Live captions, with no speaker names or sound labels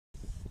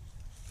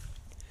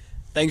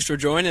Thanks for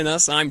joining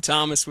us. I'm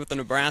Thomas with the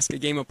Nebraska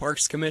Game and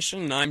Parks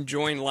Commission, and I'm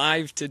joined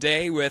live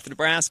today with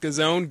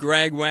Nebraska's own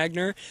Greg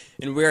Wagner,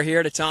 and we're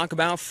here to talk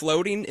about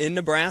floating in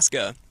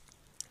Nebraska.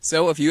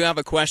 So if you have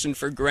a question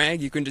for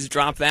Greg, you can just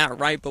drop that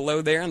right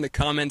below there in the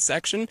comment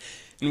section,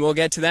 and we'll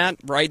get to that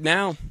right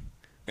now. I'm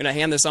going to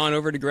hand this on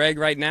over to Greg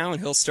right now, and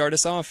he'll start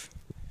us off.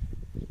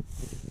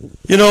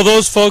 You know,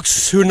 those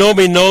folks who know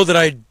me know that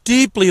I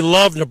deeply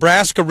love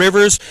Nebraska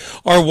rivers,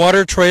 our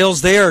water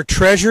trails. They are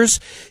treasures.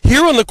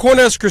 Here on the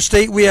Cornhusker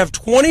State, we have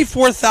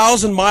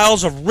 24,000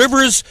 miles of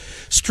rivers,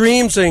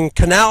 streams, and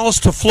canals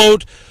to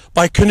float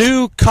by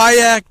canoe,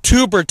 kayak,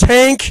 tube, or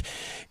tank.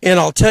 And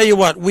I'll tell you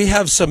what, we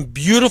have some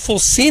beautiful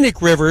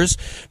scenic rivers.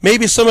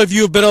 Maybe some of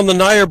you have been on the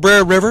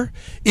Niobrara River,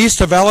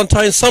 east of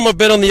Valentine. Some have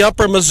been on the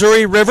upper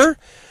Missouri River,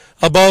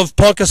 above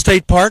Ponca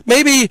State Park.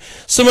 Maybe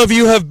some of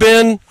you have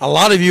been, a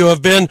lot of you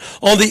have been,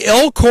 on the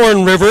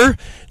Elkhorn River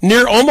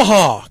near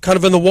Omaha, kind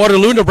of in the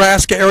Waterloo,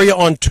 Nebraska area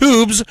on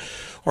tubes.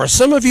 Or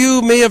some of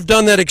you may have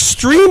done that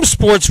extreme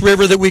sports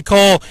river that we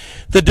call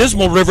the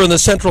Dismal River in the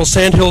central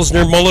Sandhills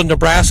near Mullen,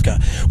 Nebraska.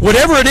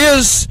 Whatever it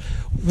is,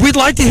 we'd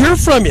like to hear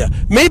from you.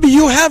 Maybe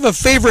you have a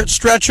favorite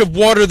stretch of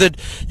water that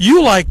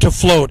you like to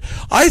float.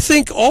 I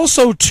think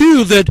also,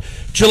 too, that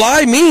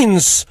July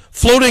means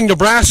floating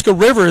Nebraska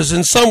rivers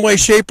in some way,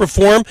 shape, or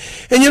form.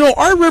 And, you know,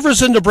 our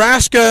rivers in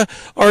Nebraska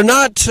are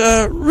not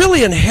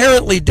really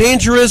inherently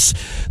dangerous.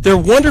 They're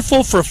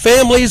wonderful for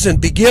families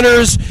and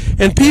beginners.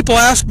 And people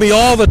ask me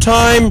all the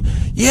time,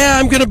 yeah,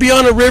 I'm going to be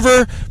on a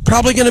river,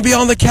 probably going to be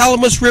on the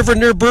Calamus River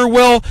near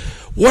Burwell.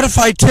 What if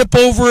I tip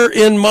over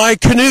in my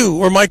canoe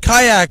or my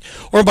kayak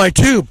or my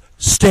tube?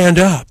 Stand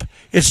up.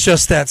 It's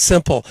just that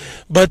simple.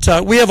 But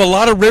we have a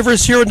lot of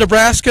rivers here in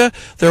Nebraska.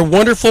 They're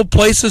wonderful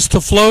places to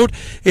float,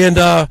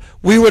 and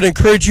we would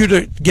encourage you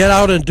to get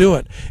out and do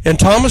it. And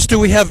Thomas, do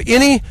we have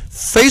any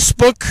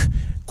Facebook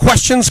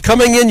questions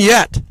coming in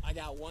yet? I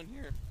got one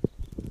here.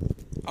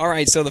 All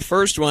right, so the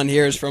first one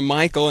here is from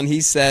Michael, and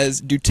he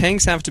says, do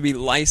tanks have to be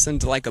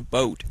licensed like a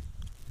boat?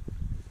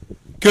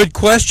 Good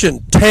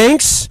question.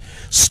 Tanks,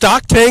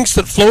 stock tanks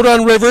that float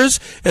on rivers,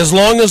 as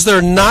long as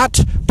they're not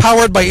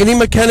powered by any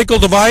mechanical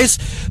device,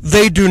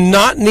 they do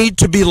not need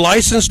to be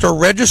licensed or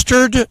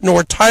registered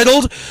nor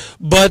titled,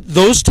 but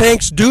those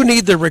tanks do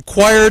need the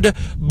required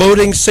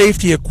boating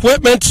safety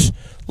equipment,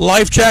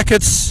 life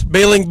jackets,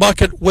 bailing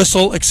bucket,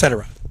 whistle,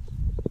 etc.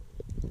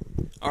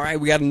 All right,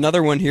 we got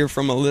another one here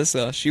from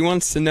Alyssa. She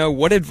wants to know,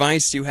 what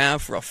advice do you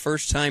have for a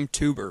first-time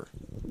tuber?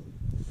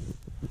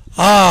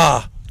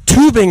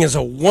 Tubing is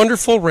a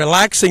wonderful,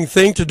 relaxing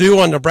thing to do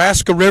on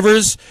Nebraska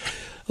rivers.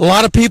 A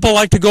lot of people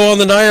like to go on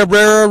the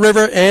Niobrara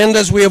River and,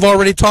 as we have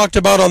already talked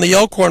about, on the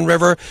Elkhorn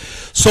River.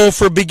 So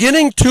for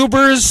beginning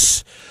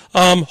tubers,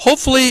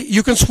 hopefully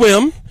you can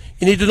swim.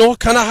 You need to know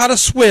kind of how to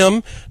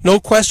swim, no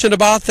question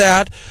about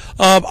that.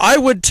 I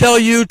would tell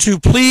you to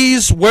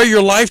please wear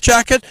your life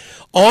jacket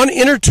on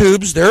inner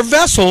tubes. They're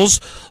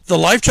vessels. The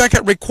life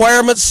jacket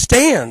requirement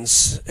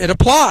stands. It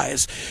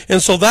applies.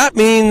 And so that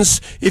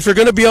means if you're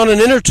going to be on an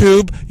inner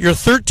tube, you're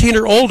 13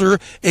 or older,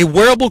 a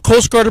wearable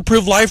Coast Guard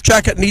approved life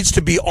jacket needs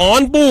to be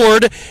on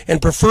board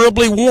and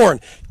preferably worn.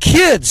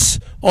 Kids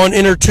on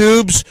inner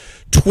tubes,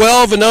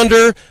 12 and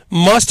under,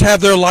 must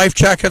have their life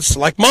jackets,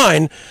 like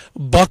mine,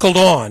 buckled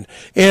on.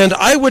 And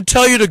I would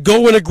tell you to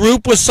go in a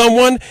group with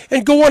someone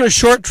and go on a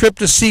short trip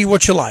to see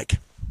what you like.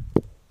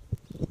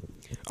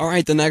 All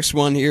right, the next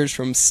one here is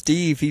from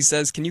Steve. He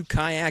says, can you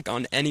kayak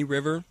on any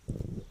river?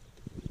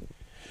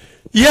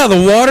 Yeah, the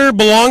water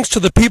belongs to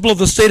the people of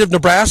the state of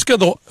Nebraska.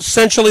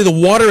 Essentially, the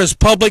water is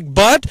public,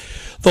 but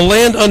the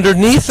land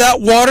underneath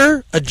that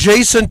water,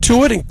 adjacent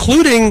to it,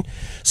 including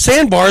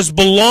sandbars,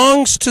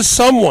 belongs to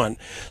someone.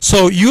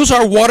 So use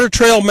our water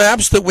trail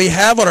maps that we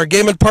have on our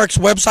Game and Parks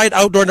website,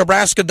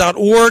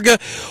 outdoornebraska.org.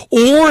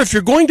 Or if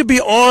you're going to be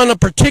on a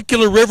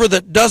particular river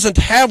that doesn't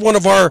have one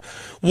of our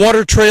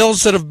water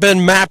trails that have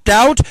been mapped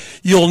out,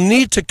 you'll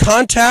need to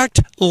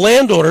contact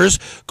landowners,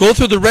 go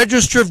through the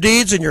Register of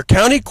Deeds in your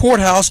county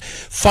courthouse,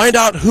 find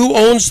out who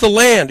owns the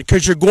land,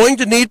 because you're going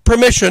to need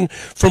permission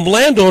from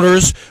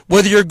landowners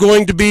whether you're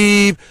going to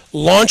be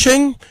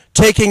launching,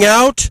 taking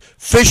out,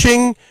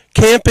 fishing,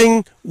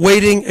 camping,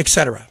 wading,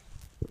 etc.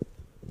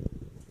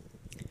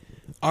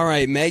 All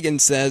right, Megan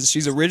says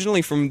she's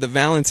originally from the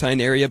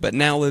Valentine area but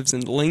now lives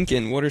in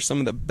Lincoln. What are some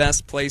of the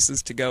best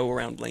places to go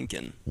around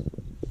Lincoln?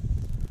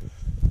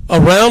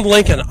 Around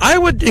Lincoln, I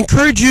would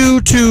encourage you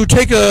to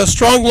take a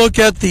strong look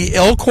at the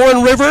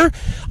Elkhorn River.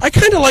 I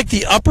kind of like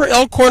the upper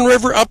Elkhorn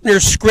River up near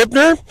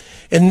Scribner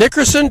and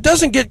Nickerson.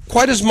 Doesn't get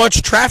quite as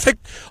much traffic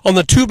on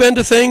the tube end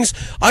of things.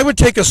 I would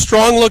take a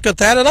strong look at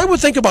that, and I would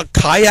think about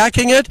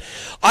kayaking it.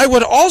 I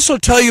would also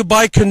tell you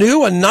by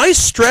canoe, a nice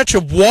stretch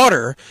of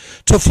water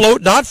to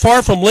float not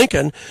far from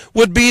Lincoln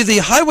would be the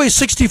Highway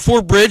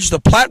 64 bridge, the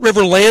Platte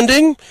River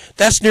Landing.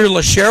 That's near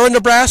LaShara,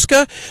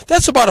 Nebraska.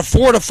 That's about a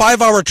 4 to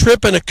 5 hour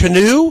trip in a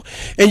canoe,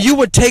 and you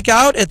would take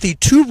out at the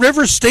Two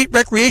Rivers State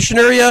Recreation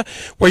Area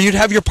where you'd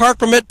have your park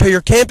permit, pay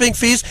your camping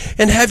fees,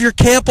 and have your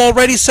camp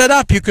already set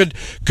up. You could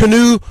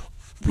canoe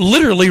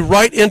literally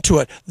right into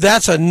it.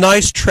 That's a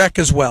nice trek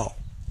as well.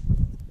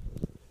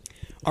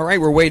 All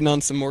right, we're waiting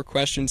on some more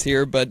questions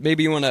here, but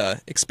maybe you want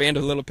to expand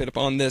a little bit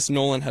upon this.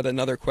 Nolan had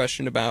another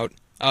question about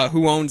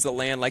who owns the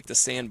land, like the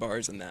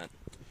sandbars and that.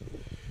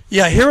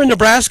 Yeah, here in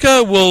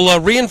Nebraska, we'll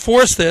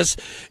reinforce this,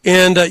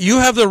 and you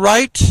have the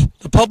right,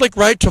 the public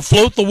right to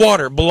float the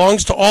water. It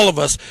belongs to all of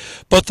us.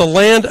 But the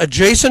land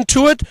adjacent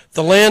to it,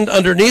 the land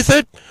underneath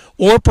it,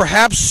 or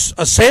perhaps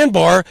a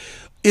sandbar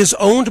is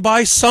owned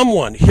by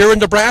someone. Here in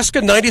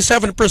Nebraska,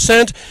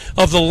 97%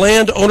 of the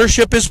land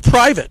ownership is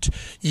private.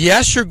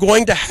 Yes, you're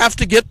going to have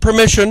to get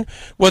permission,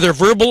 whether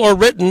verbal or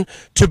written,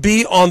 to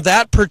be on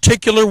that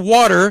particular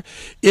water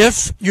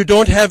if you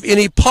don't have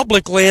any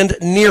public land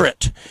near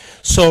it.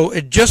 So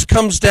it just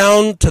comes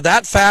down to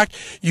that fact.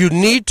 You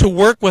need to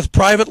work with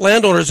private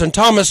landowners. And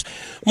Thomas,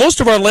 most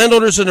of our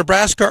landowners in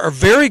Nebraska are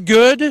very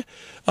good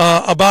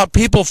about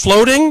people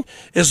floating,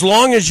 as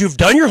long as you've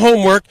done your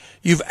homework,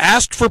 you've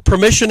asked for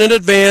permission in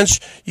advance,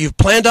 you've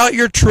planned out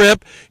your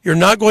trip, you're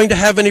not going to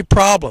have any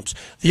problems.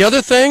 The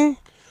other thing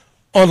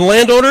on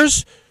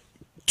landowners,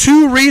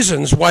 two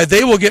reasons why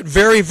they will get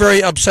very,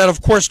 very upset.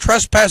 Of course,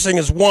 trespassing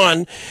is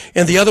one,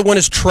 and the other one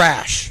is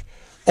trash.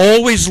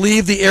 Always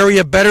leave the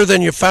area better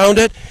than you found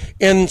it.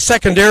 And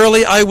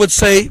secondarily, I would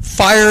say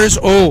fires.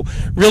 Oh,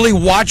 really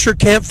watch your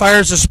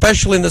campfires,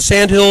 especially in the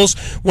sandhills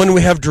when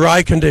we have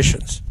dry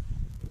conditions.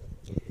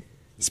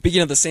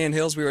 Speaking of the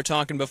sandhills we were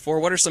talking before,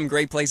 what are some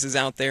great places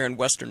out there in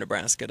western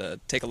Nebraska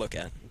to take a look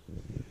at?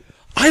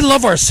 I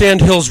love our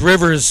sandhills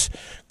rivers.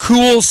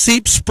 Cool,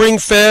 steep,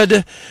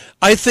 spring-fed.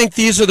 I think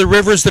these are the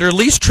rivers that are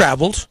least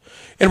traveled.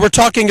 And we're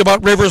talking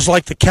about rivers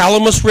like the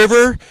Calamus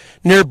River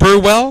near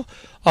Burwell.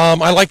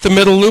 I like the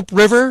Middle Loop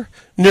River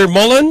near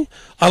Mullen.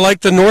 I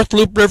like the North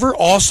Loop River,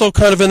 also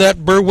kind of in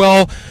that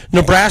Burwell,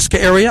 Nebraska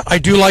area. I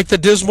do like the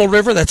Dismal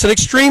River. That's an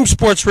extreme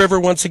sports river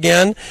once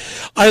again.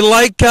 I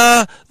like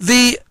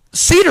the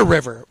Cedar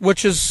River,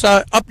 which is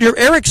up near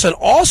Erickson,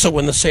 also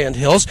in the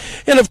Sandhills.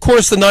 And, of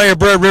course, the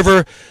Niobrara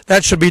River,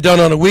 that should be done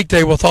on a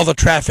weekday with all the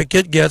traffic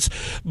it gets.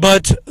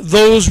 But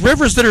those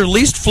rivers that are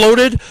least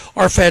floated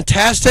are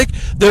fantastic.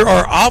 There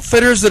are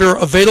outfitters that are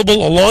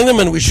available along them,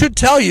 and we should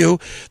tell you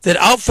that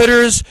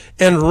outfitters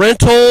and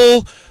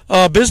rental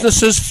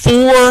businesses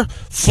for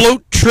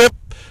float trip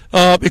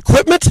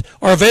equipment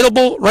are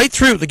available right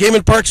through the Game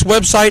and Parks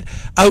website,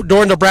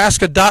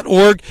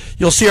 outdoornebraska.org.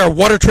 You'll see our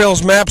water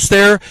trails maps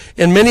there,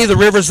 and many of the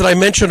rivers that I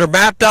mentioned are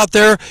mapped out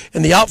there,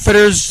 and the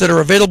outfitters that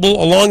are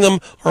available along them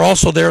are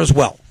also there as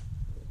well.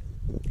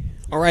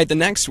 All right, the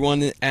next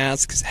one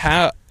asks,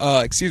 how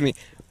are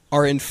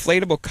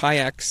inflatable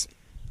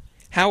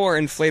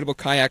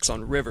kayaks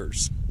on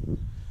rivers?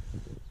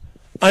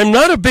 I'm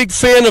not a big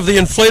fan of the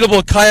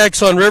inflatable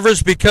kayaks on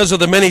rivers because of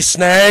the many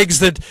snags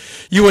that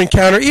you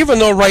encounter, even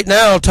though right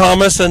now,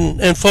 Thomas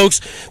and folks,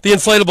 the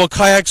inflatable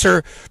kayaks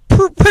are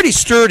pretty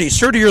sturdy,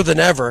 sturdier than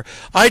ever.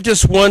 I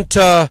just want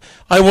I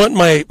want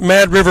my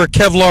Mad River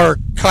Kevlar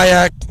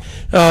kayak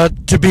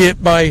to be at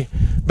my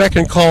beck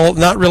and call,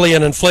 not really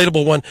an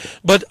inflatable one.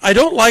 But I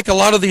don't like a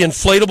lot of the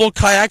inflatable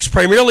kayaks,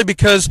 primarily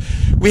because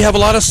we have a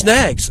lot of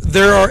snags.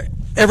 There are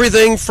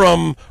everything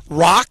from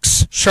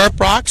rocks, sharp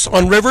rocks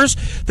on rivers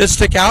that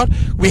stick out.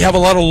 We have a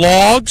lot of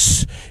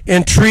logs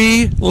and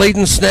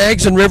tree-laden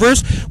snags in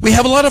rivers. We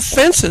have a lot of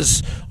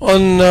fences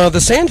on the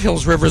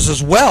Sandhills rivers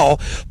as well.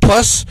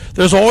 Plus,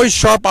 there's always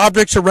sharp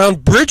objects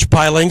around bridge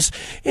pilings,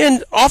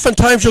 and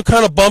oftentimes you'll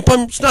kind of bump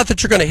them. It's not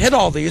that you're going to hit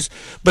all these,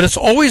 but it's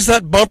always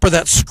that bump or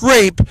that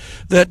scrape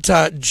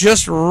that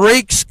just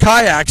rakes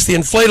kayaks, the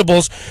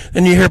inflatables,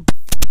 and you hear...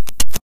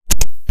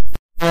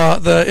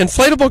 The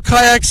inflatable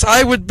kayaks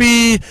I would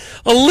be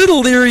a little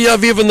leery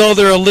of, even though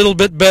they're a little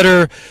bit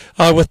better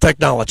with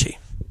technology.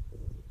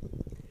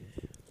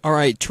 All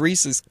right,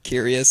 Teresa's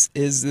curious,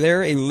 is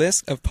there a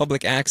list of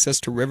public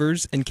access to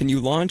rivers, and can you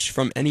launch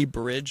from any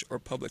bridge or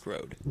public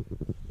road?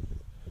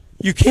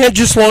 You can't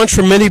just launch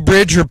from any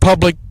bridge or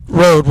public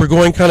road. We're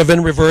going kind of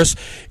in reverse.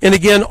 And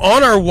again,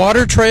 on our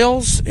water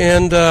trails,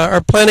 and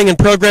our planning and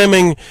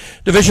programming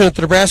division at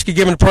the Nebraska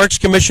Game and Parks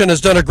Commission has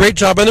done a great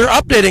job, and they're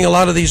updating a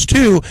lot of these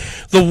too.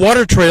 The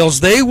water trails,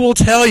 they will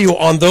tell you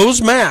on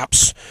those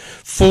maps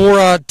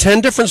for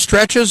 10 different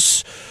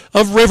stretches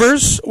of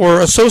rivers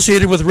or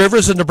associated with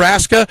rivers in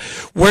Nebraska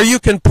where you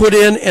can put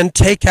in and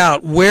take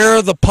out,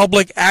 where the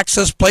public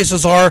access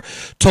places are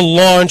to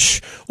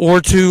launch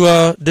or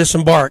to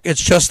disembark.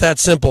 It's just that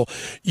simple.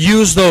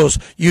 Use those.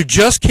 You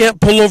just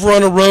can't pull over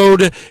on a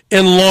road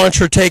and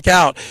launch or take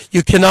out.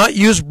 You cannot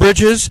use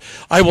bridges.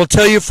 I will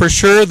tell you for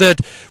sure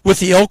that with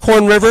the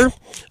Elkhorn River,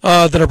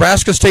 the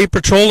Nebraska State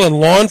Patrol and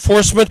law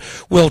enforcement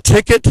will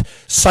ticket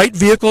site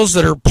vehicles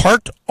that are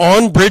parked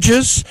on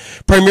bridges,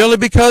 primarily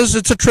because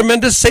it's a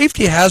tremendous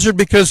safety hazard,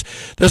 because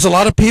there's a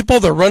lot of people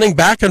that are running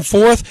back and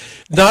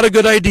forth. Not a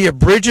good idea.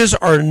 Bridges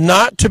are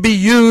not to be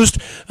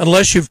used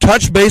unless you've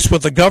touched base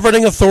with the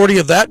governing authority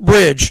of that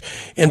bridge,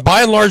 and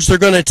by and large they're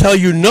going to tell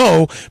you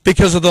no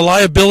because of the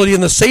liability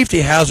and the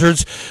safety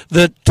hazards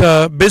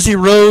that busy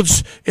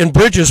roads and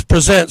bridges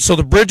present. So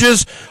the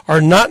bridges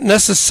are not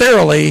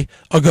necessarily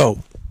a go.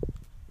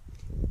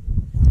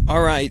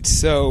 All right,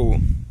 so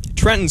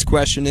Trenton's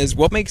question is,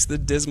 what makes the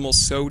Dismal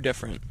so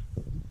different?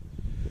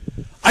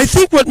 I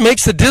think what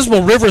makes the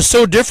Dismal River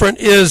so different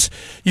is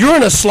you're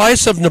in a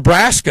slice of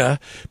Nebraska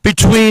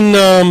between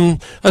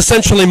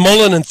essentially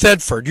Mullen and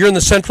Thedford. You're in the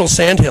central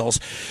sandhills.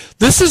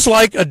 This is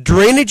like a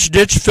drainage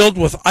ditch filled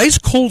with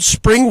ice-cold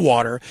spring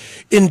water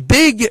in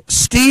big,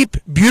 steep,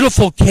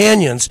 beautiful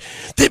canyons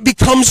that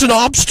becomes an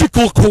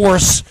obstacle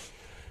course.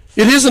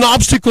 It is an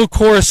obstacle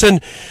course,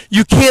 and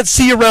you can't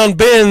see around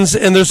bends,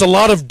 and there's a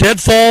lot of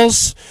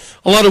deadfalls,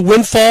 a lot of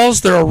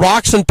windfalls. There are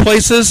rocks in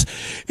places,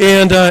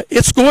 and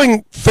it's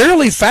going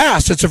fairly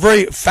fast. It's a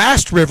very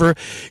fast river.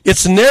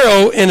 It's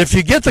narrow, and if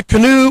you get the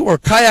canoe or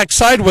kayak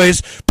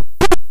sideways,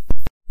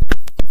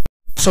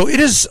 so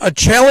it is a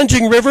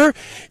challenging river.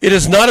 It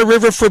is not a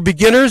river for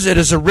beginners. It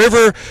is a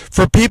river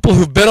for people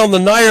who've been on the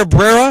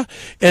Niobrara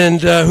and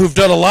who've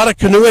done a lot of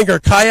canoeing or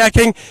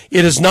kayaking.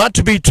 It is not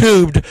to be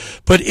tubed,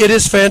 but it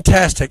is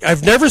fantastic.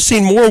 I've never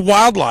seen more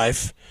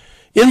wildlife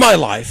in my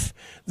life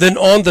than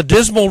on the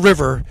Dismal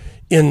River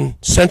in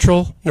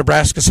central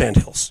Nebraska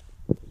sandhills.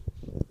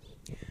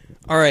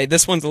 All right,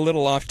 this one's a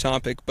little off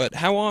topic, but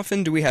how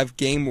often do we have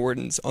game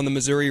wardens on the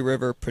Missouri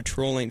River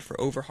patrolling for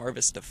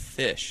overharvest of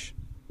fish?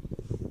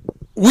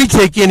 We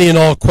take any and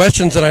all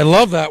questions, and I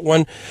love that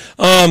one.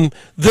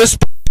 This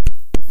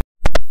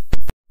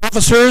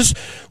officers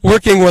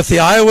working with the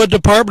Iowa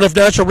Department of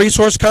Natural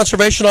Resource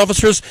Conservation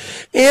officers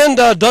and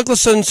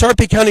Douglas and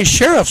Sarpy County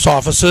Sheriff's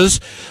offices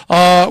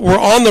were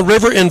on the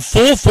river in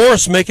full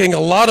force, making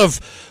a lot of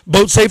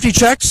boat safety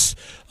checks,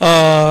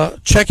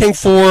 checking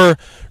for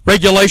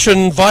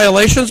regulation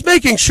violations,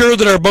 making sure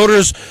that our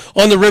boaters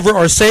on the river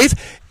are safe,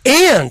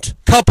 and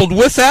coupled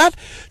with that,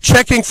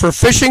 checking for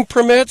fishing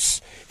permits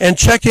and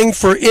checking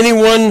for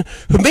anyone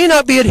who may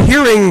not be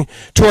adhering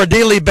to our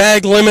daily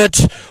bag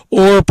limit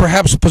or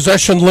perhaps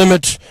possession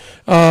limit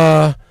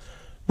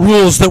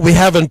rules that we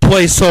have in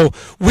place. So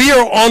we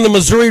are on the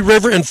Missouri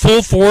River in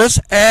full force,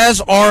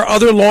 as are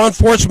other law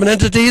enforcement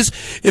entities.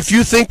 If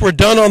you think we're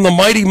done on the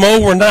Mighty Mo,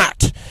 we're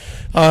not.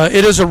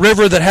 It is a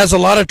river that has a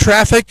lot of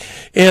traffic,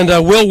 and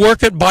we'll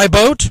work it by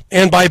boat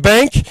and by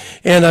bank.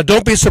 And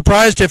don't be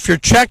surprised if you're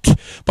checked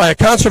by a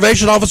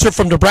conservation officer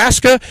from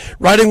Nebraska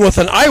riding with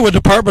an Iowa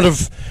Department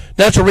of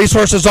Natural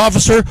Resources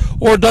officer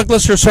or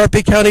Douglas or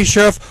Sarpy County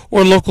Sheriff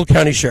or local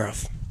county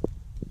sheriff.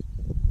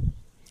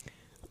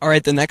 All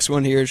right, the next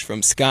one here is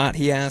from Scott.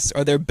 He asks,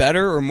 are there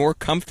better or more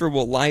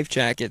comfortable life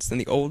jackets than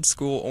the old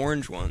school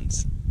orange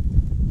ones?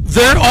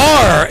 There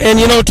are, and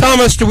you know,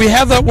 Thomas, do we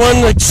have that one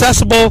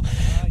accessible?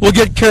 We'll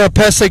get Kara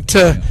Pesic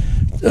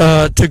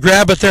to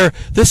grab it there.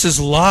 This is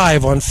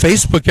live on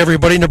Facebook,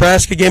 everybody,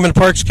 Nebraska Game and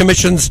Parks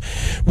Commission's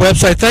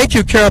website. Thank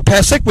you, Kara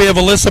Pesic. We have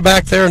Alyssa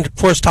back there, and of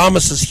course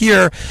Thomas is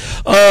here.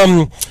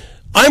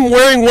 I'm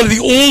wearing one of the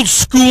old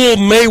school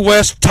Mae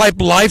West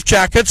type life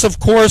jackets, of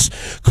course,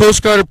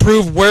 Coast Guard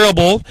approved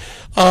wearable.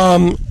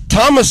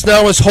 Thomas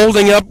now is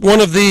holding up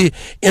one of the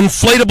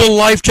inflatable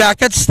life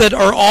jackets that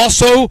are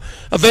also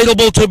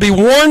available to be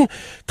worn.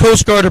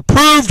 Coast Guard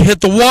approved, hit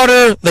the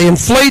water, they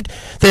inflate,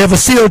 they have a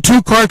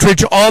CO2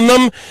 cartridge on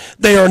them.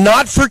 They are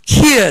not for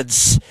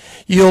kids.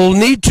 You'll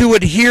need to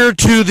adhere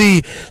to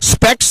the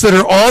specs that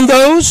are on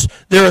those.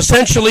 They're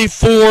essentially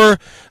for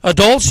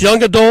adults,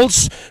 young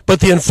adults, but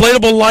the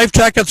inflatable life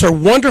jackets are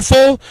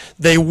wonderful.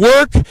 They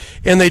work,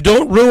 and they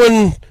don't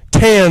ruin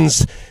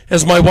tans,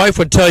 as my wife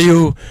would tell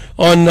you,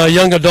 on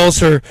young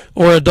adults or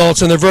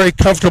adults, and they're very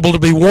comfortable to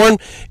be worn,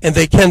 and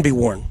they can be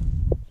worn.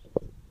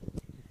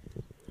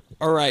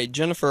 All right,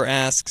 Jennifer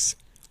asks,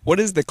 what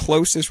is the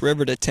closest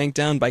river to Tank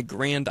Down by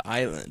Grand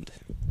Island?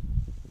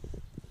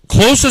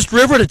 Closest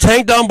river to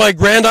Tank Down by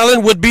Grand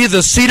Island would be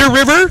the Cedar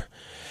River.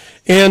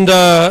 And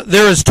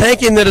there is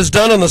tanking that is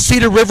done on the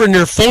Cedar River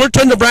near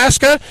Fullerton,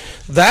 Nebraska.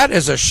 That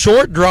is a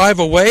short drive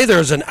away.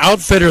 There's an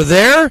outfitter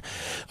there.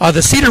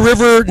 The Cedar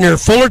River near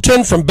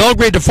Fullerton, from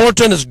Belgrade to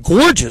Fullerton, is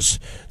gorgeous.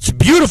 It's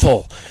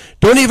beautiful.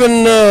 Don't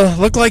even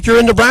look like you're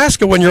in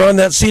Nebraska when you're on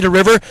that Cedar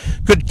River.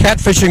 Good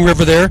catfishing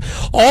river there.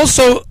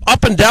 Also,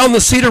 up and down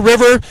the Cedar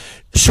River,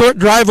 short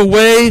drive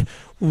away,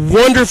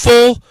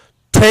 wonderful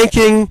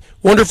tanking,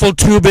 wonderful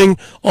tubing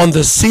on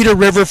the Cedar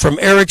River from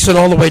Erickson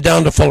all the way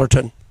down to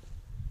Fullerton.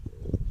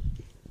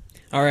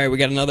 All right, we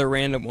got another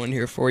random one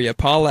here for you.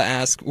 Paula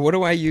asks, what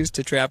do I use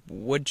to trap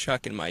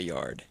woodchuck in my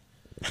yard?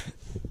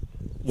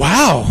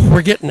 Wow,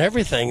 we're getting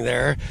everything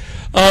there.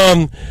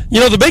 You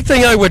know, the big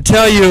thing I would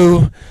tell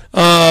you,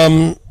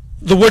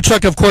 the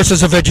woodchuck, of course,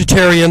 is a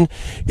vegetarian.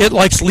 It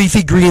likes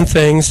leafy green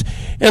things.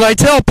 And I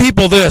tell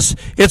people this,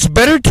 it's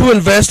better to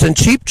invest in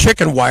cheap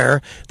chicken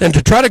wire than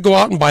to try to go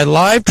out and buy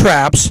live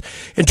traps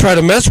and try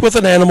to mess with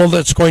an animal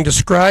that's going to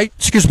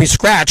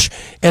scratch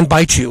and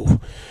bite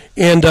you.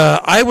 And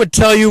I would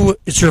tell you,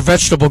 it's your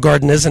vegetable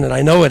garden, isn't it?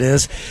 I know it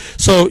is.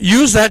 So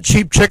use that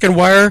cheap chicken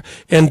wire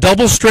and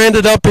double strand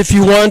it up if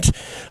you want.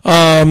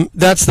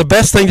 That's the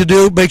best thing to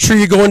do. Make sure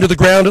you go into the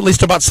ground at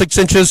least about 6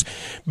 inches.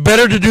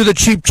 Better to do the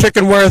cheap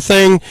chicken wire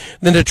thing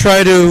than to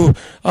try to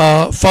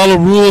follow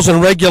rules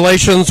and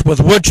regulations with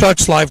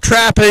woodchucks, live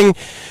trapping,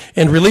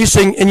 and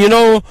releasing. And you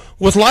know,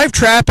 with live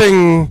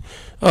trapping,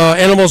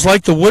 animals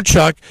like the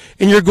woodchuck,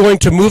 and you're going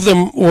to move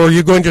them or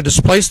you're going to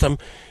displace them,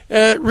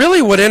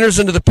 really what enters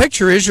into the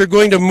picture is you're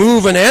going to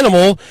move an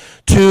animal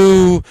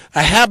to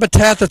a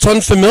habitat that's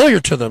unfamiliar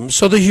to them.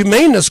 So the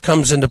humaneness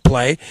comes into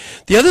play.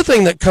 The other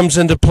thing that comes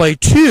into play,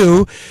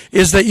 too,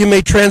 is that you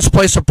may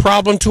transplace a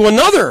problem to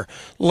another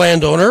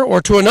landowner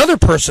or to another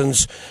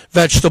person's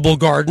vegetable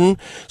garden.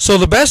 So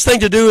the best thing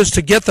to do is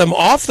to get them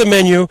off the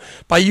menu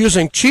by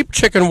using cheap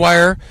chicken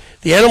wire.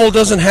 The animal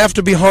doesn't have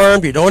to be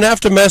harmed. You don't have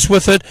to mess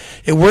with it.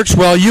 It works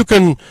well. You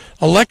can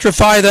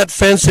electrify that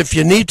fence if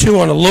you need to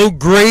on a low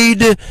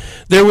grade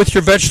there with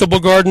your vegetable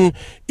garden.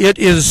 It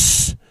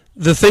is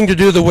the thing to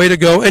do, the way to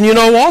go. And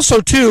also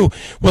too,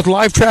 with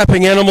live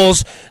trapping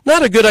animals,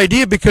 not a good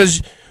idea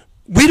because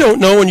we don't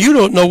know and you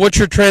don't know what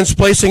you're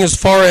transplacing as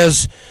far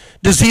as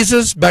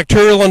diseases,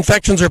 bacterial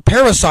infections, or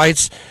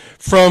parasites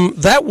from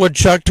that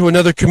woodchuck to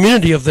another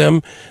community of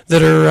them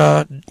that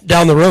are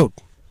down the road.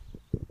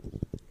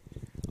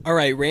 All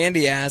right,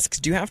 Randy asks,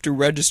 do you have to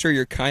register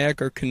your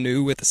kayak or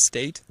canoe with the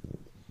state?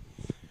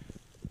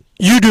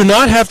 You do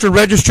not have to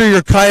register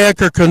your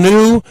kayak or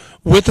canoe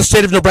with the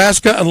state of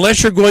Nebraska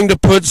unless you're going to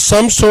put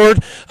some sort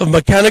of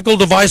mechanical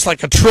device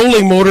like a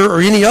trolling motor or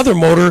any other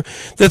motor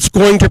that's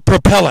going to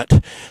propel it.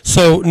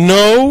 So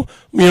no,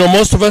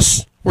 most of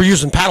us, we're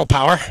using paddle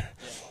power.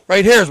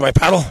 Right here is my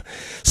paddle.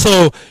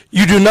 So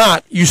you do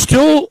not. You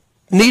still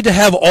need to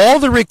have all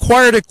the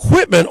required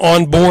equipment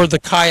on board the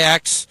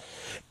kayaks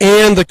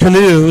and the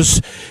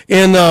canoes.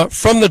 And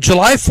from the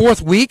July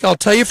 4th week, I'll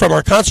tell you from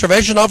our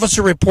conservation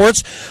officer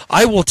reports,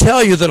 I will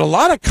tell you that a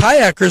lot of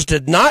kayakers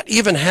did not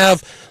even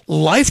have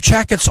life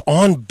jackets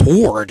on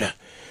board.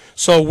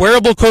 So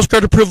wearable Coast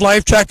Guard approved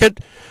life jacket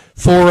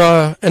for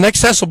and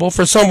accessible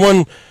for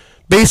someone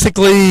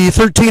basically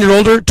 13 or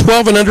older.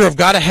 12 and under have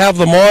got to have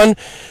them on.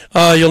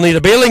 You'll need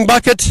a bailing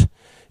bucket.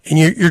 And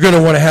you're going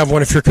to want to have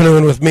one if you're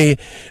canoeing with me.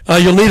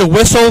 You'll need a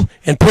whistle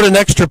and put an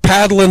extra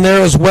paddle in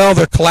there as well.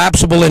 They're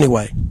collapsible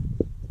anyway.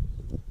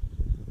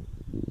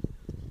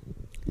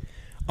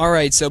 All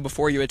right, so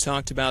before you had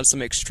talked about some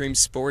extreme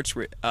sports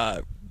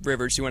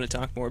rivers, you want to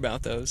talk more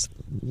about those?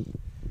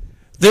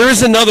 There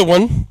is another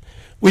one.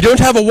 We don't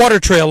have a water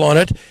trail on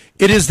it.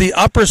 It is the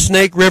Upper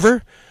Snake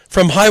River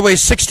from Highway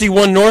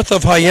 61 north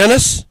of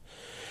Hyannis.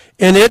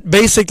 And it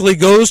basically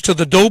goes to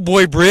the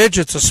Doughboy Bridge.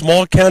 It's a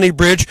small county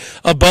bridge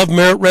above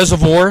Merritt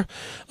Reservoir.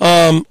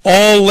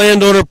 All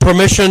landowner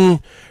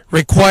permission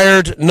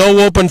required.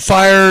 No open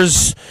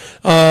fires.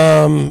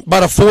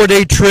 About a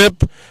 4-day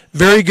trip.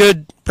 Very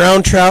good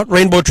brown trout,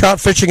 rainbow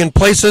trout fishing in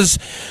places.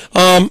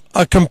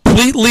 A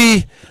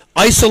completely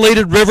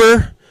isolated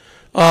river.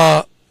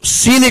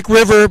 Scenic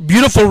river,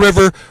 beautiful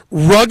river,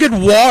 rugged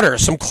water,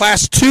 some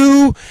class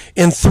 2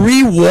 and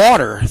 3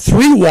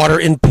 water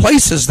in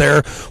places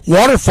there.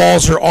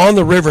 Waterfalls are on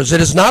the rivers. It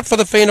is not for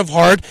the faint of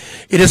heart.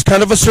 It is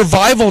kind of a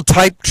survival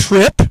type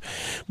trip,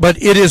 but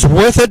it is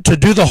worth it to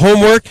do the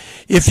homework.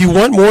 If you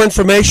want more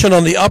information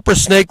on the Upper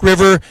Snake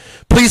River,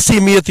 please see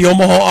me at the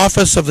Omaha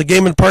office of the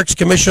Game and Parks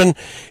Commission,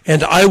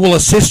 and I will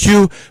assist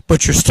you,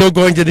 but you're still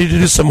going to need to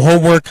do some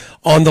homework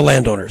on the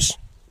landowners.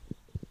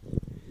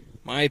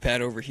 My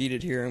iPad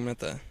overheated here. I'm going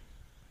to have to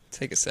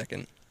take a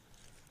second.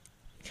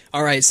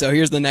 All right, so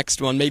here's the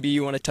next one. Maybe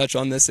you want to touch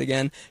on this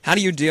again. How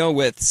do you deal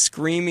with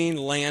screaming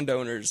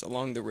landowners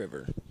along the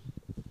river?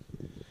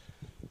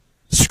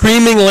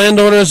 Screaming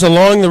landowners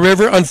along the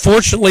river.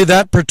 Unfortunately,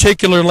 that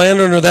particular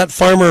landowner, that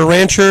farmer or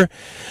rancher,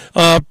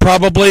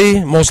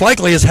 probably, most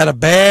likely, has had a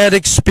bad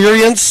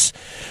experience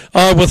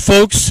with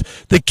folks.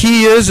 The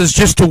key is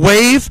just to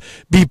wave,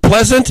 be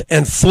pleasant,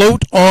 and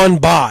float on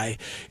by.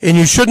 And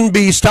you shouldn't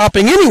be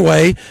stopping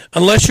anyway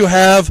unless you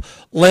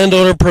have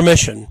landowner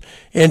permission.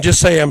 And just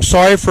say, I'm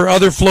sorry for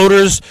other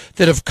floaters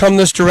that have come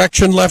this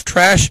direction, left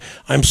trash.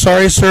 I'm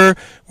sorry, sir.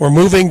 We're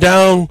moving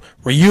down.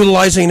 We're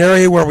utilizing an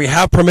area where we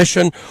have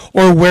permission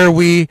or where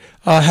we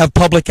have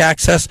public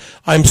access.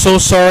 I'm so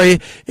sorry.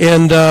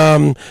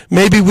 And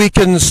maybe we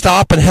can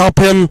stop and help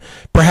him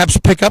perhaps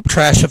pick up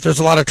trash if there's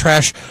a lot of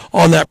trash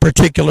on that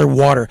particular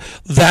water.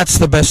 That's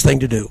the best thing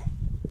to do.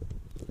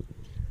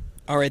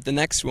 All right, the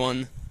next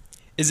one.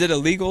 Is it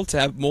illegal to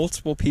have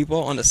multiple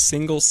people on a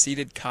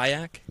single-seated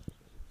kayak?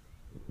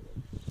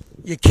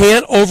 You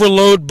can't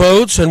overload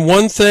boats, and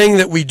one thing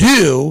that we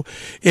do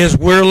is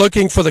we're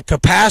looking for the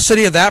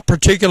capacity of that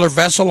particular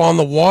vessel on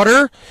the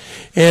water,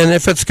 and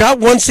if it's got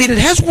one seat, it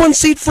has one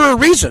seat for a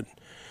reason.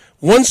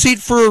 One seat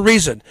for a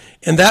reason,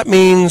 and that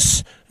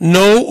means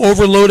no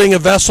overloading a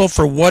vessel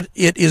for what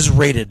it is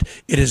rated.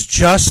 It is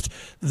just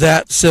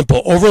that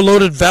simple.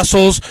 Overloaded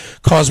vessels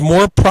cause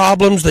more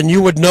problems than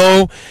you would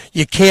know.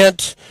 You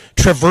can't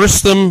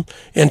traverse them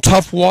in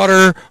tough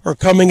water or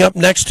coming up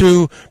next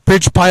to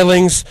bridge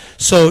pilings.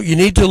 So you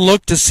need to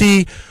look to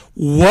see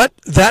what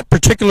that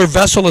particular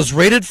vessel is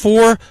rated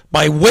for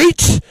by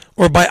weight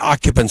or by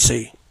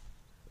occupancy.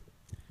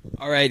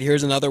 All right,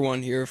 here's another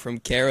one here from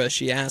Kara.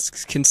 She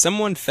asks, can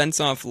someone fence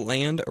off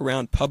land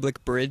around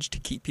public bridge to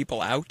keep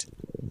people out?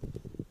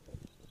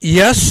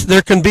 Yes,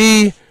 there can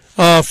be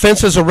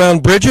fences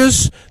around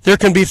bridges. There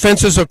can be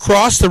fences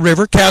across the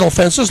river, cattle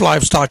fences,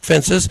 livestock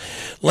fences.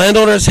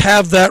 Landowners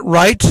have that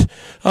right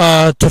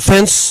to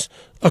fence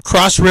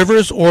across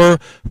rivers or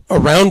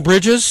around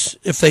bridges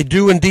if they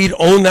do indeed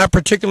own that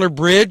particular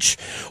bridge,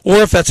 or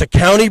if that's a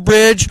county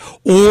bridge,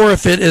 or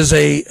if it is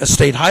a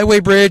state highway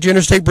bridge,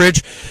 interstate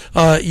bridge.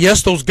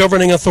 Yes, those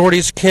governing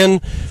authorities can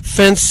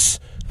fence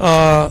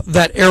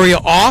that area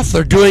off.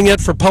 They're doing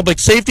it for public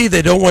safety.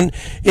 They don't want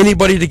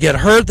anybody to get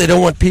hurt. They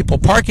don't want people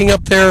parking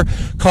up there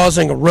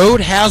causing a road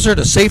hazard,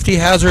 a safety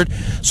hazard.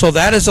 So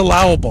that is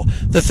allowable.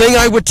 The thing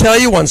I would tell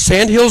you on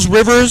Sandhills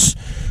rivers,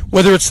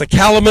 whether it's the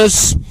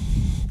Calamus,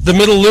 the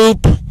Middle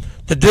Loop,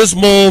 the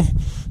Dismal,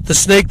 the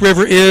Snake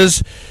River,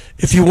 is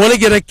if you want to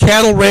get a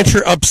cattle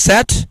rancher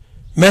upset,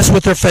 mess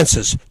with their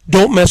fences.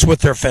 Don't mess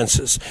with their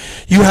fences.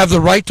 You have the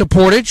right to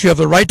portage. You have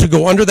the right to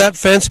go under that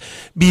fence.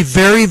 Be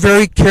very,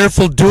 very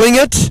careful doing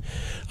it.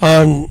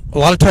 A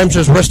lot of times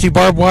there's rusty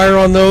barbed wire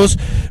on those.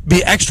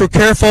 Be extra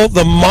careful.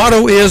 The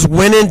motto is,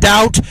 when in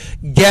doubt,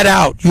 get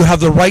out. You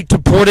have the right to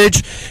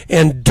portage,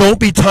 and don't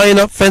be tying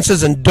up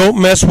fences, and don't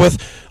mess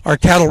with our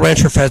cattle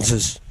rancher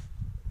fences.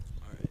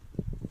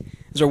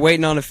 As we're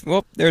waiting on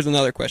well, there's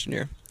another question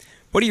here.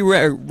 What do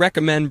you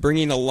recommend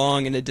bringing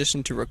along in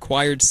addition to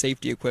required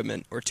safety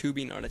equipment or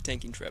tubing on a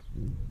tanking trip?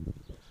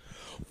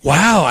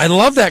 Wow, I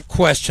love that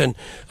question.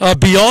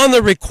 Beyond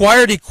the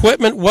required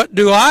equipment, what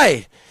do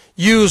I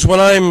use when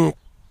I'm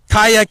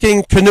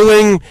kayaking,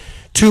 canoeing,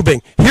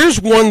 tubing?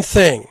 Here's one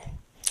thing.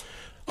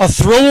 A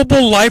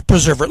throwable life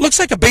preserver. It looks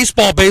like a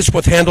baseball base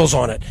with handles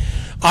on it.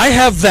 I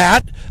have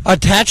that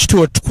attached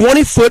to a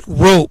 20-foot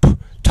rope,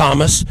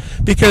 Thomas,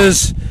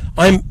 because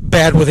I'm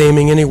bad with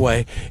aiming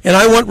anyway, and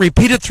I want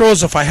repeated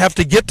throws if I have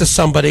to get to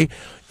somebody,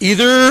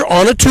 either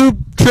on a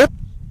tube trip,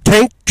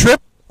 tank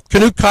trip,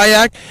 canoe,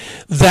 kayak.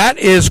 That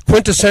is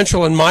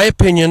quintessential, in my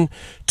opinion,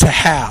 to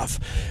have.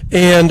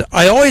 And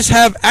I always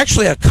have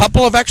actually a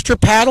couple of extra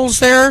paddles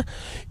there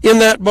in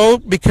that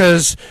boat,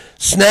 because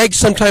snags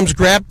sometimes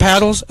grab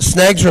paddles.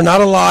 Snags are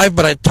not alive,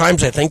 but at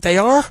times I think they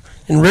are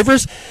in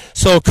rivers.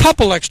 So a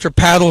couple extra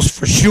paddles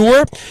for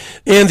sure.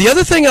 And the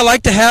other thing I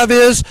like to have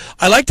is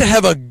I like to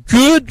have a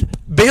good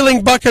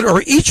bailing bucket,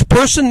 or each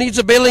person needs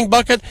a bailing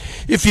bucket.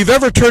 If you've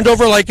ever turned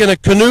over, like in a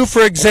canoe,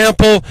 for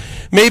example,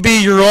 maybe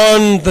you're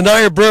on the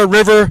Niobrara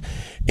River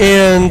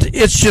and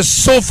it's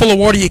just so full of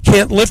water you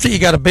can't lift it, you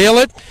got to bail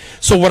it.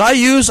 So what I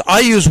use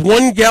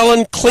 1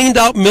 gallon cleaned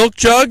out milk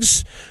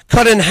jugs,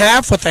 cut in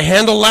half with the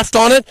handle left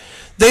on it.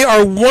 They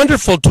are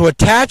wonderful to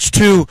attach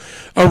to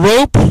a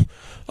rope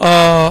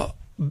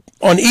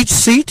on each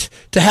seat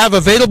to have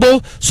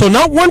available. So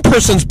not one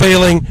person's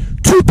bailing,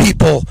 2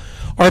 people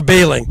are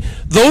bailing.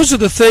 Those are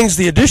the things,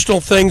 the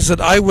additional things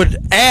that I would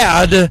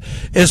add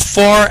as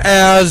far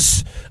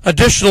as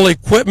additional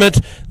equipment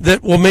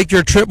that will make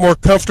your trip more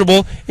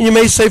comfortable, and you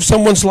may save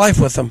someone's life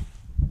with them.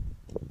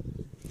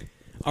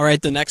 All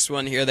right, the next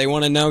one here, they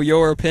want to know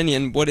your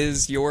opinion. What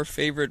is your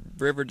favorite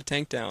river to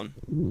tank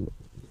down?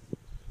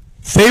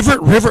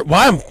 Favorite river?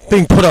 Why, I'm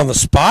being put on the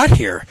spot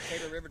here.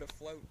 Favorite river to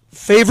float.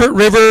 Favorite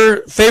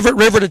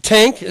river to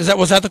tank?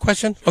 Was that the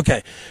question?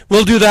 Okay,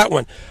 we'll do that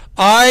one.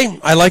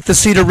 I like the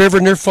Cedar River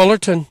near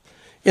Fullerton,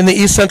 in the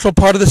east central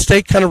part of the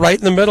state, kind of right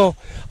in the middle.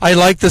 I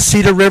like the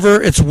Cedar River.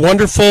 It's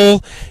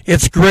wonderful.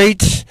 It's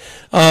great.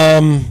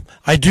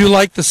 I do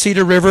like the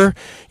Cedar River.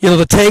 You know,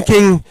 the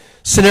tanking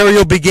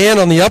scenario began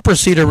on the upper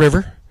Cedar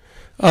River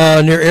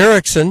near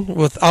Erickson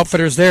with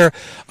outfitters there.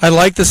 I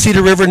like the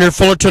Cedar River near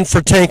Fullerton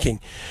for tanking.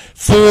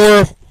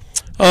 For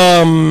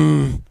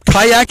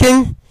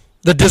kayaking,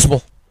 the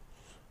Dismal.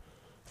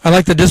 I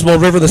like the Dismal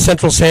River, the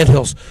Central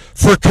Sandhills.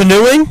 For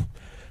canoeing,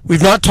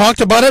 we've not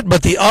talked about it,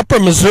 but the upper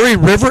Missouri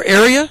River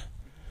area,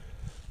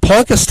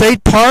 Ponca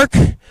State Park,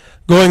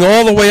 going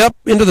all the way up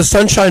into the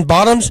Sunshine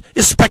Bottoms,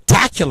 is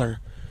spectacular.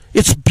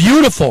 It's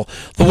beautiful.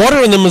 The water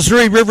in the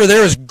Missouri River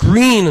there is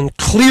green and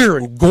clear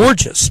and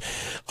gorgeous.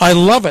 I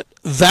love it.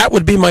 That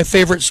would be my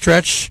favorite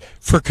stretch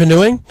for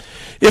canoeing.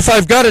 If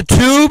I've got a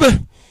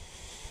tube,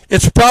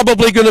 it's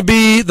probably going to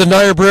be the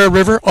Niobrara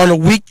River on a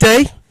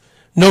weekday.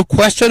 No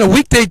question. A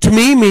weekday to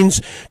me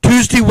means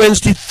Tuesday,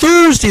 Wednesday,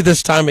 Thursday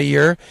this time of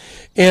year.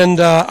 And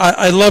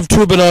I love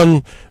tubing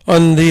on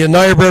the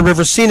Niobrara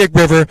River, Scenic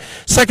River.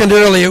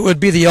 Secondarily, it would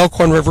be the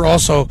Elkhorn River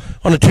also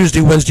on a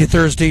Tuesday, Wednesday,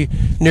 Thursday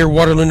near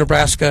Waterloo,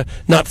 Nebraska,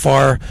 not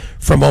far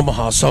from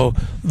Omaha. So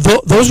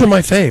those are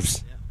my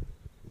faves.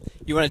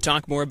 You want to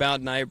talk more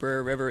about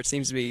Niobrara River? It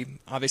seems to be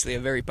obviously a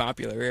very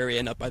popular area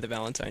and up by the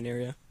Valentine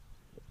area.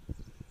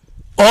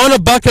 On a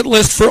bucket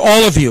list for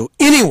all of you,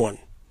 anyone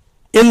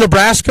in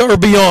Nebraska or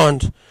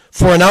beyond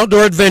for an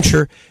outdoor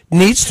adventure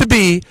needs to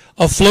be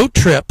a float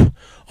trip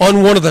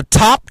on one of the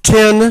top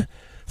 10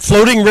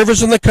 floating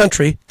rivers in the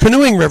country,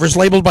 canoeing rivers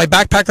labeled by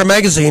Backpacker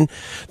Magazine,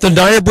 the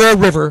Niobrara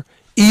River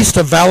east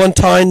of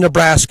Valentine,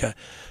 Nebraska.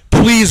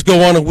 Please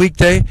go on a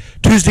weekday,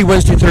 Tuesday,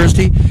 Wednesday,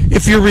 Thursday.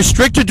 If you're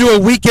restricted to a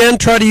weekend,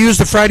 try to use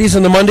the Fridays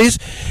and the Mondays.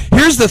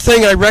 Here's the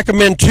thing I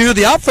recommend too.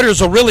 The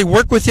outfitters will really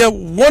work with you.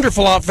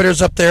 Wonderful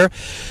outfitters up there.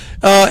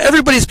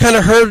 Everybody's kind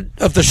of heard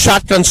of the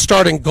shotgun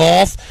start in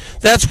golf.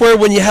 That's where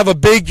when you have a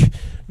big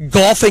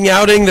golfing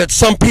outing that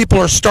some people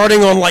are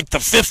starting on like the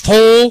 5th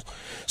hole,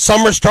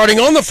 some are starting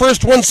on the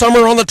first one, some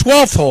are on the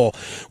 12th hole.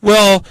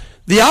 Well,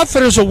 the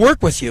outfitters will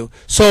work with you.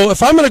 So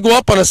if I'm going to go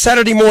up on a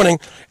Saturday morning,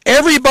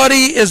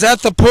 everybody is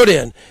at the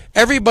put-in.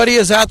 Everybody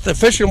is at the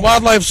Fish and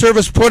Wildlife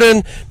Service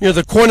put-in near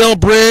the Cornell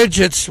Bridge.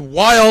 It's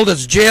wild.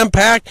 It's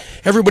jam-packed.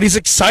 Everybody's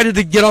excited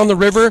to get on the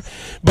river.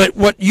 But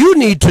what you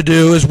need to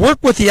do is work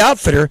with the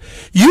outfitter.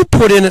 You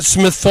put in at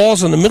Smith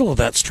Falls in the middle of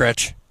that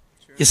stretch.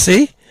 You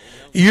see?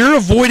 You're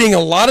avoiding a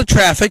lot of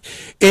traffic,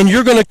 and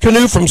you're going to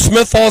canoe from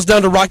Smith Falls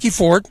down to Rocky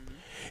Ford,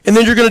 and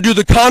then you're going to do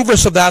the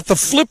converse of that, the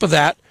flip of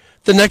that,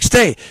 the next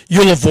day.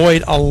 You'll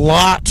avoid a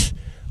lot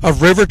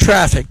of river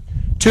traffic,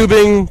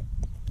 tubing,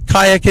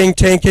 kayaking,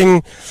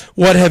 tanking,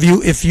 what have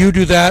you, if you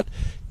do that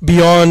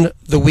beyond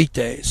the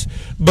weekdays.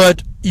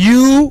 But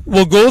you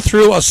will go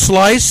through a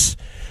slice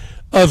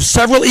of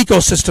several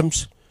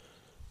ecosystems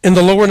in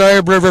the lower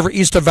Niobrara River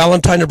east of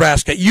Valentine,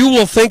 Nebraska. You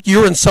will think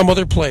you're in some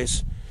other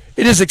place.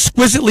 It is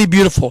exquisitely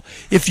beautiful.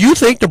 If you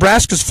think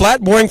Nebraska's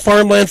flat, boring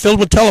farmland filled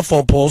with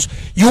telephone poles,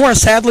 you are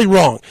sadly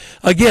wrong.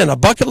 Again, a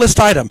bucket list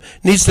item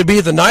needs to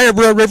be the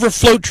Niobrara River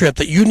float trip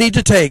that you need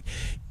to take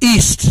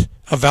east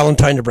of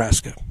Valentine,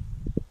 Nebraska.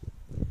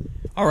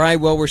 All right,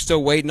 well, we're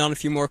still waiting on a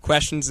few more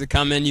questions to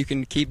come in. You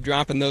can keep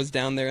dropping those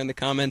down there in the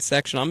comments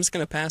section. I'm just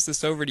going to pass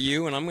this over to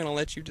you, and I'm going to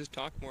let you just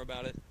talk more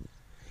about it.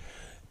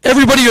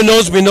 Everybody who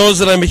knows me knows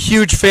that I'm a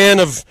huge fan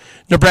of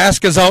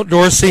Nebraska's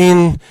outdoor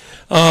scene.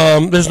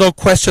 There's no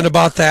question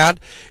about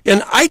that.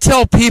 And I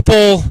tell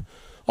people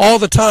all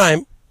the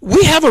time,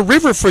 we have a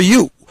river for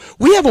you.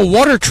 We have a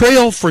water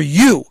trail for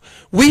you.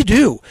 We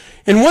do.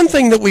 And one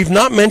thing that we've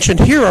not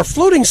mentioned here are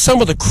floating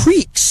some of the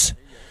creeks.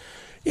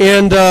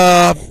 And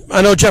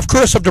I know Jeff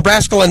Curtis of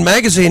Nebraska Land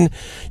Magazine,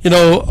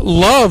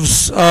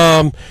 loves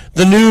the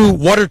new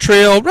water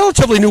trail,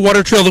 relatively new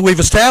water trail that we've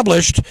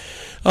established,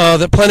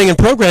 that planning and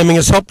programming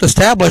has helped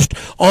establish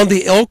on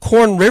the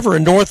Elkhorn River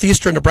in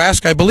northeastern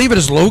Nebraska. I believe it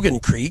is Logan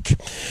Creek,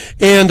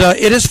 and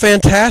it is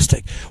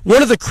fantastic.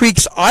 One of the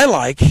creeks I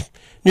like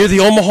near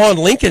the Omaha and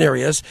Lincoln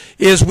areas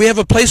is we have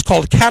a place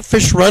called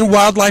Catfish Run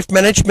Wildlife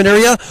Management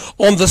Area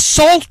on the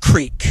Salt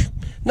Creek,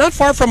 not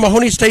far from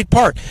Mahoney State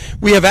Park.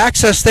 We have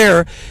access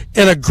there,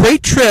 and a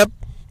great trip,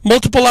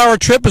 multiple-hour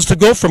trip, is to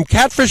go from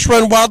Catfish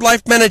Run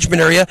Wildlife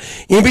Management Area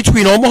in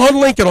between Omaha and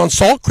Lincoln on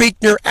Salt Creek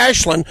near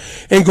Ashland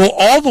and go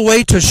all the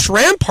way to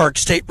Schramm Park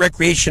State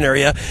Recreation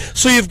Area.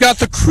 So you've got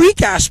the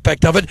creek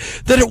aspect of it,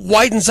 that it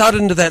widens out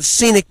into that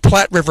scenic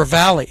Platte River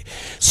Valley.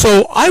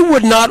 So I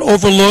would not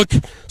overlook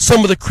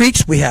some of the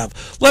creeks we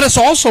have. Let us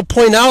also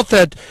point out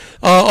that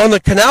on the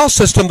canal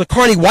system, the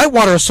Kearney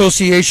Whitewater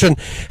Association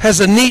has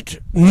a neat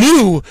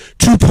new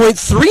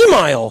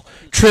 2.3-mile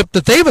trip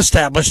that they've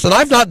established, and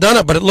I've not done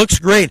it, but it looks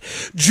great.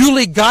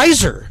 Julie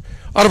Geiser,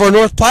 out of our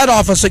North Platte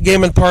office at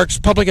Game and Parks,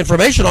 Public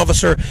Information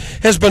Officer,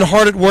 has been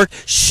hard at work.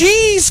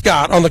 She's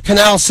got on the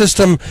canal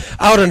system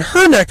out in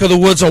her neck of the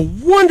woods a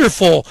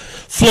wonderful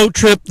float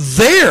trip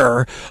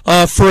there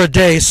for a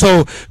day.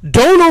 So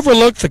don't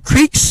overlook the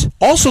creeks,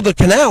 also the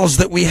canals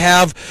that we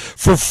have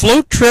for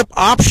float trip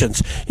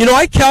options.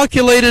 I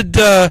calculated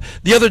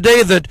the other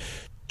day that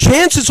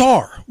chances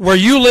are where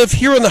you live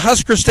here in the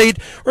Husker State,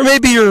 or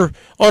maybe you're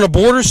on a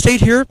border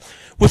state here,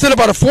 within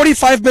about a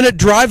 45-minute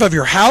drive of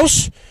your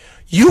house,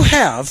 you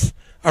have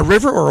a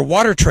river or a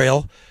water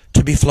trail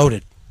to be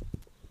floated.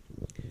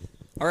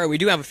 All right, we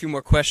do have a few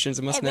more questions.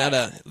 I must have had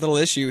a little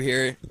issue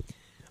here.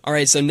 All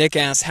right, so Nick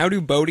asks, how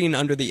do boating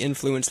under the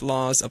influence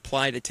laws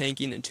apply to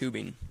tanking and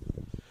tubing?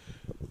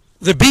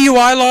 The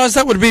BUI laws,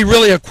 that would be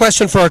really a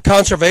question for our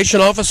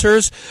conservation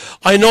officers.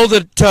 I know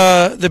that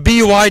the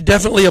BUI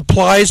definitely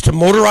applies to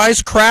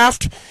motorized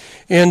craft,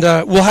 and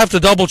we'll have to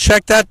double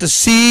check that to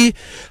see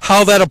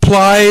how that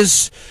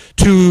applies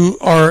to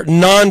our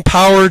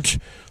non-powered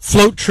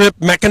float trip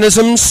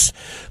mechanisms.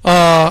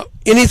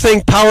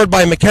 Anything powered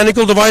by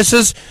mechanical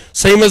devices,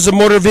 same as a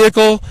motor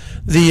vehicle,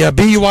 the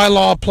BUI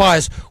law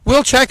applies.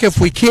 We'll check if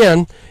we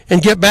can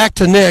and get back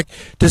to Nick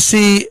to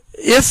see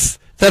if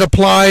that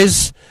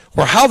applies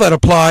or how that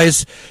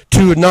applies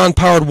to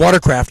non-powered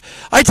watercraft.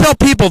 I tell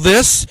people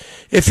this: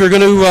 if you're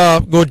going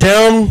to go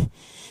down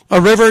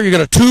a river, you're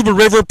going to tube a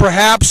river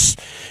perhaps,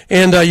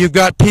 and you've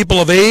got people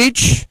of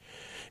age,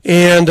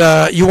 and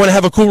you want to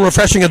have a cool,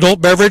 refreshing adult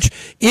beverage,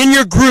 in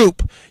your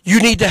group, you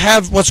need to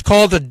have what's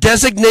called a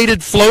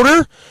designated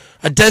floater,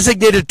 a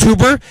designated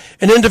tuber,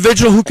 an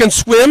individual who can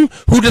swim,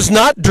 who does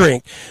not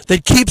drink,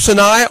 that keeps an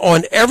eye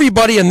on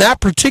everybody in that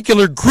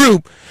particular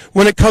group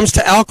when it comes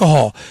to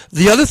alcohol.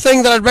 The other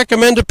thing that I'd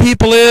recommend to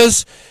people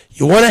is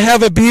you want to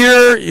have a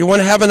beer, you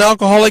want to have an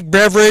alcoholic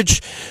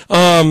beverage.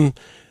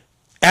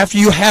 After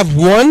you have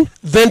one,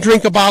 then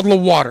drink a bottle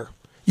of water.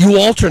 You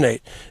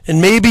alternate.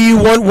 And maybe you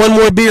want one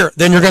more beer,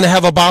 then you're going to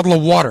have a bottle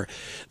of water.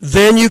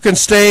 Then you can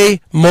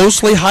stay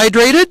mostly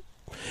hydrated,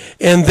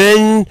 and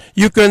then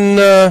you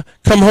can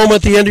come home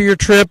at the end of your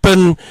trip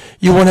and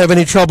you won't have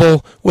any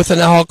trouble with an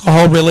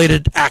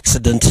alcohol-related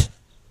accident.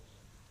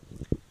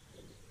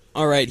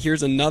 All right,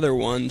 here's another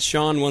one.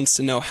 Sean wants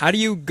to know, how do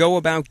you go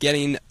about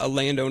getting a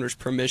landowner's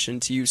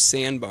permission to use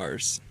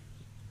sandbars?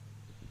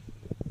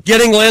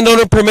 Getting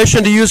landowner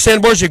permission to use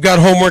sandbars, you've got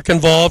homework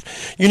involved.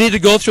 You need to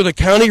go through the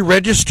county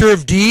register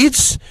of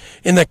deeds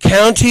in the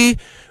county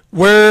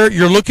where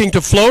you're looking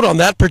to float on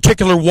that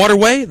particular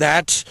waterway,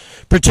 that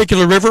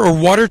particular river or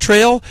water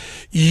trail.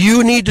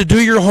 You need to do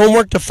your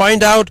homework to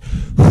find out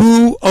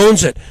who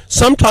owns it.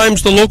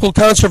 Sometimes the local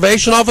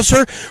conservation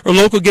officer or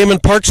local Game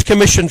and Parks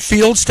Commission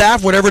field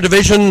staff, whatever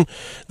division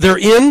they're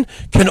in,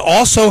 can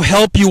also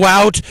help you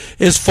out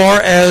as far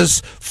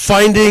as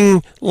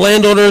finding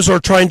landowners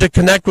or trying to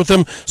connect with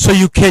them so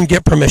you can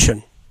get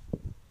permission.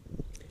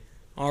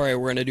 All right,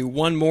 we're going to do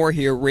one more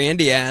here.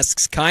 Randy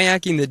asks,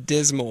 kayaking the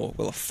Dismal,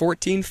 will a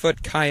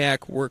 14-foot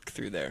kayak work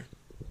through there?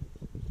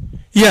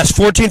 Yes,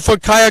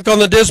 14-foot kayak on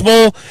the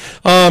Dismal.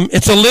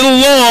 It's a little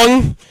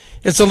long.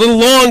 It's a little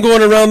long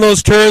going around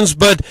those turns,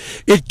 but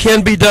it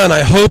can be done.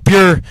 I hope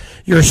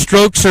your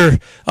strokes are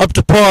up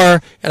to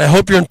par, and I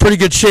hope you're in pretty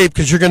good shape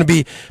because you're going to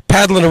be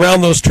paddling around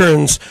those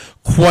turns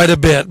quite a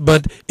bit.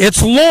 But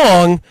it's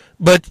long,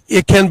 but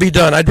it can be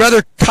done. I'd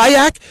rather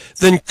kayak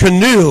than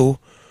canoe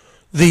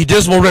the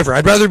Dismal River.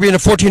 I'd rather be in a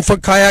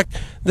 14-foot kayak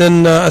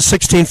than a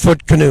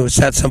 16-foot canoe. It's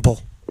that simple.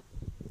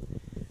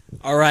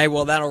 All right,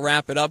 well, that'll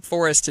wrap it up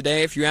for us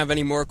today. If you have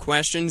any more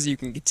questions, you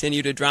can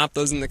continue to drop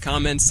those in the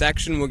comments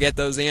section. We'll get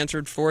those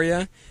answered for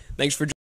you. Thanks for joining.